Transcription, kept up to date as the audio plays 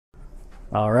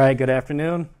All right, good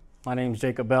afternoon. My name is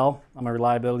Jacob Bell. I'm a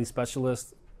reliability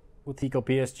specialist with HECO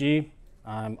PSG.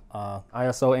 I'm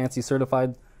ISO ANSI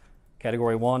certified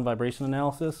Category 1 vibration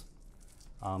analysis.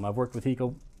 I've worked with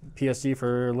HECO PSG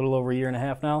for a little over a year and a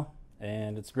half now,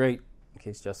 and it's great, in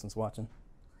case Justin's watching.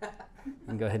 You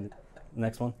can go ahead and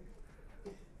next one.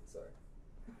 Sorry.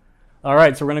 All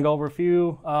right, so we're going to go over a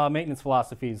few maintenance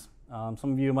philosophies.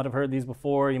 Some of you might have heard these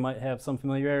before. You might have some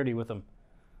familiarity with them.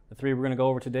 The three we're going to go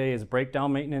over today is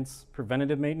breakdown maintenance,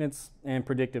 preventative maintenance, and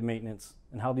predictive maintenance,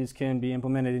 and how these can be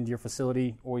implemented into your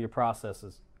facility or your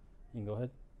processes. You can go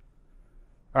ahead.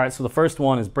 All right, so the first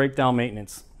one is breakdown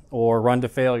maintenance, or run to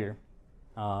failure.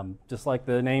 Just like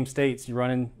the name states, you're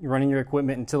running your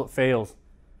equipment until it fails.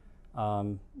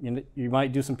 You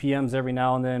might do some PMs every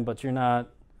now and then, but you're not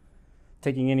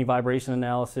taking any vibration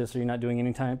analysis, or you're not doing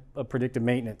any type of predictive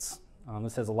maintenance.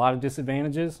 This has a lot of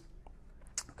disadvantages,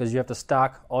 because you have to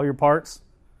stock all your parts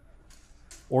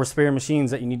or spare machines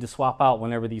that you need to swap out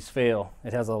whenever these fail.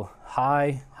 It has a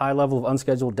high level of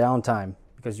unscheduled downtime,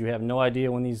 because you have no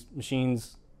idea when these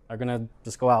machines are going to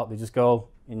just go out. They just go,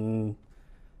 and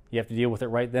you have to deal with it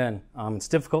right then. It's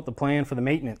difficult to plan for the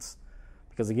maintenance,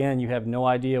 because again, you have no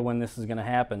idea when this is going to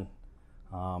happen.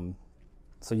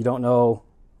 So you don't know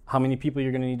how many people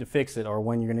you're going to need to fix it, or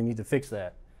when you're going to need to fix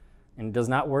that. And it does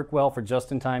not work well for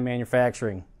just-in-time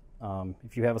manufacturing.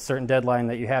 If you have a certain deadline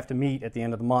that you have to meet at the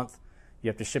end of the month, you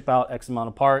have to ship out X amount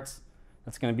of parts.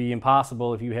 That's going to be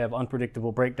impossible if you have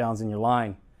unpredictable breakdowns in your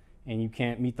line and you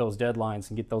can't meet those deadlines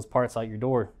and get those parts out your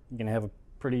door. You're going to have a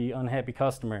pretty unhappy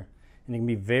customer, and it can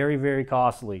be very, very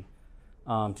costly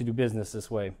to do business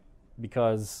this way,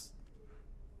 because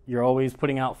you're always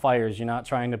putting out fires. You're not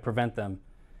trying to prevent them,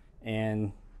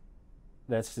 and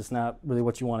that's just not really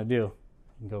what you want to do.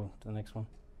 You can go to the next one.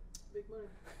 Big money.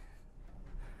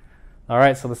 All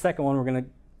right, so the second one we're going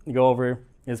to go over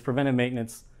is preventive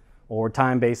maintenance, or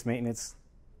time-based maintenance,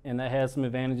 and that has some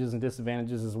advantages and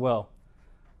disadvantages as well.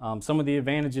 Some of the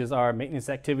advantages are maintenance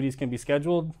activities can be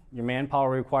scheduled, your manpower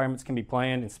requirements can be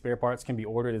planned, and spare parts can be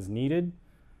ordered as needed.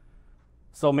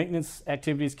 So maintenance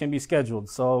activities can be scheduled.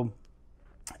 So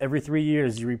every 3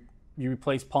 years you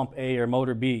replace pump A or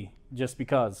motor B, just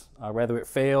because. Whether it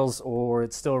fails or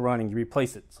it's still running, you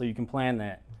replace it, so you can plan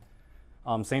that.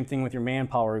 Same thing with your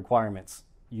manpower requirements.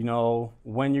 You know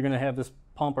when you're going to have this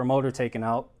pump or motor taken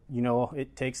out. You know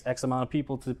it takes X amount of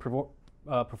people to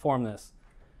perform this.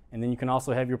 And then you can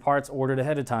also have your parts ordered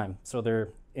ahead of time, so they're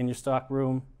in your stock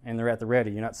room and they're at the ready.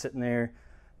 You're not sitting there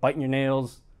biting your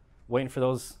nails, waiting for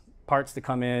those parts to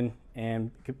come in,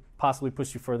 and it could possibly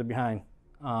push you further behind.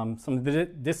 Some of the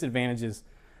disadvantages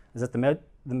is that the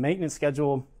maintenance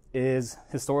schedule is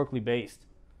historically based.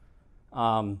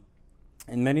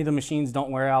 And many of the machines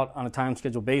don't wear out on a time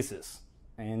schedule basis.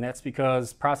 And that's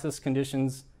because process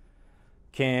conditions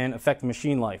can affect the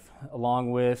machine life,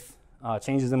 along with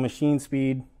changes in machine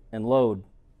speed and load.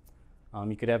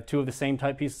 You could have two of the same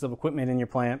type pieces of equipment in your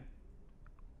plant,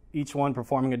 each one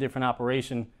performing a different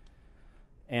operation,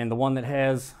 and the one that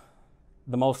has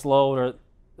the most load or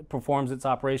performs its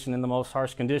operation in the most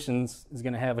harsh conditions is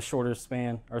going to have a shorter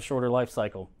span or shorter life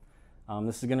cycle.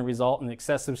 This is going to result in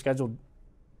excessive scheduled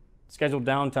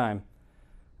downtime.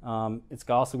 It's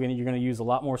also you're going to use a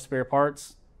lot more spare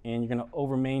parts, and you're going to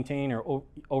over-maintain or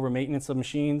over-maintenance of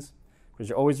machines, because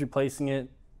you're always replacing it.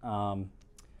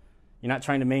 You're not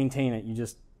trying to maintain it. You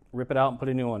just rip it out and put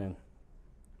a new one in.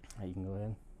 You can go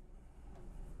ahead.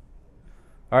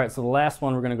 All right, so the last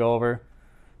one we're going to go over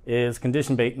is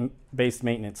condition-based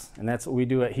maintenance, and that's what we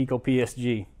do at HECO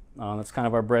PSG. That's kind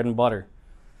of our bread and butter.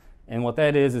 And what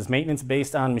that is maintenance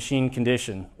based on machine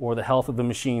condition, or the health of the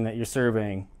machine that you're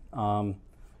surveying.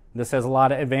 This has a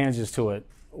lot of advantages to it.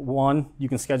 One, you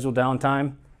can schedule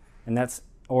downtime,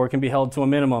 or it can be held to a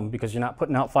minimum, because you're not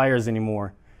putting out fires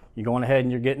anymore. You're going ahead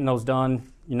and you're getting those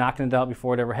done. You're knocking it out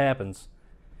before it ever happens.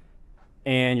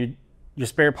 And your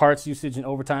spare parts usage and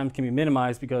overtime can be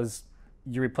minimized, because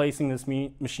you're replacing this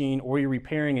machine or you're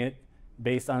repairing it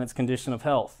based on its condition of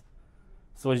health.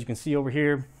 So as you can see over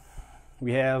here,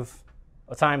 we have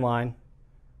a timeline,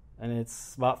 and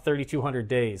it's about 3,200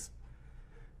 days.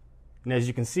 And as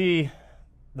you can see,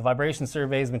 the vibration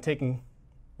survey has been taking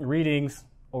readings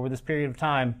over this period of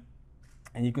time,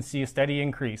 and you can see a steady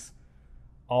increase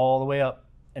all the way up.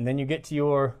 And then you get to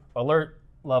your alert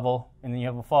level, and then you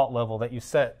have a fault level that you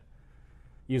set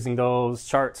using those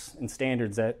charts and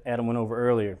standards that Adam went over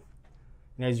earlier.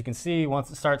 And as you can see,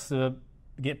 once it starts to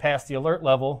get past the alert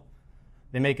level,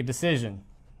 they make a decision.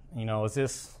 You know, is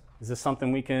this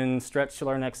something we can stretch till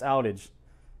our next outage?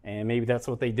 And maybe that's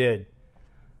what they did.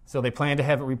 So they plan to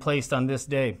have it replaced on this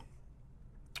day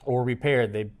or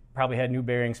repaired. They probably had new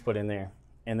bearings put in there.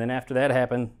 And then after that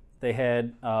happened, they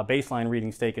had baseline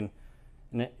readings taken.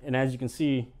 And as you can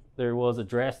see, there was a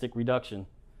drastic reduction.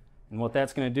 And what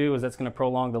that's going to do is that's going to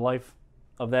prolong the life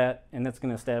of that, and that's going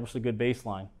to establish a good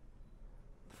baseline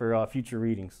for future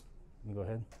readings. You can go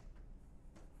ahead.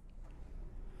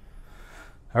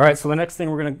 All right, so the next thing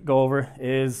we're going to go over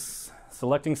is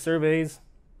selecting surveys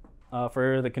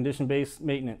for the condition-based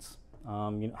maintenance.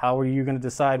 How are you going to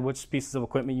decide which pieces of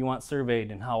equipment you want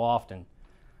surveyed and how often?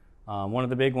 One of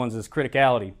the big ones is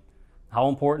criticality. How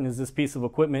important is this piece of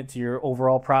equipment to your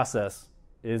overall process?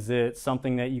 Is it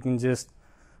something that you can just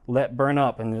let burn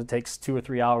up and it takes 2 or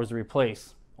 3 hours to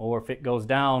replace? Or if it goes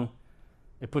down,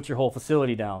 it puts your whole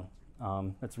facility down.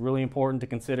 That's really important to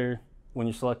consider when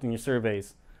you're selecting your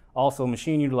surveys. Also,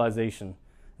 machine utilization.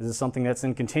 Is this something that's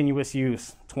in continuous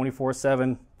use,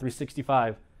 24/7,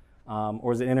 365?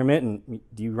 Or is it intermittent?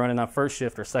 Do you run it on first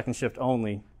shift or second shift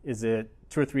only? Is it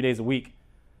 2 or 3 days a week?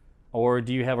 Or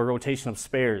do you have a rotation of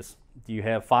spares? Do you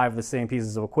have 5 of the same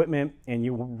pieces of equipment and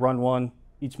you run one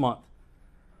each month?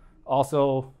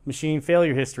 Also, machine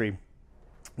failure history.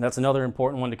 That's another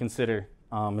important one to consider.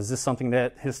 Is this something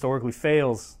that historically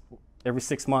fails every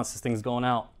 6 months as things going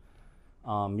out?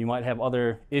 You might have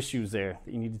other issues there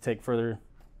that you need to take further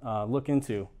look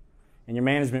into. And your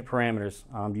management parameters.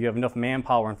 Do you have enough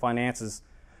manpower and finances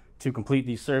to complete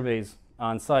these surveys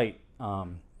on site?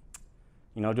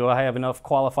 Do I have enough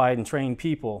qualified and trained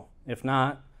people? If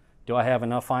not, do I have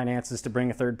enough finances to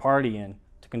bring a third party in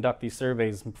to conduct these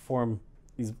surveys and perform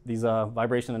these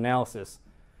vibration analysis?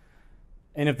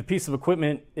 And if the piece of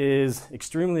equipment is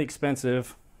extremely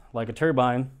expensive, like a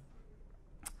turbine,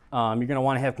 you're going to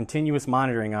want to have continuous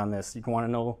monitoring on this. You want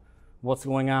to know what's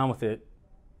going on with it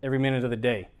every minute of the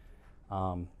day,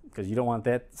 because you don't want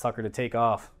that sucker to take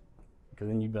off, because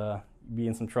then you'd be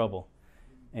in some trouble.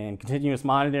 And continuous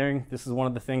monitoring, this is one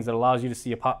of the things that allows you to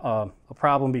see a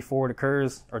problem before it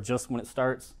occurs or just when it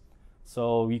starts,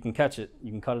 so you can catch it.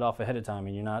 You can cut it off ahead of time,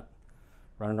 and you're not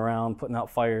running around putting out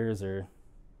fires or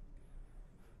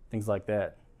things like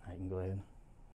that. All right, you can go ahead.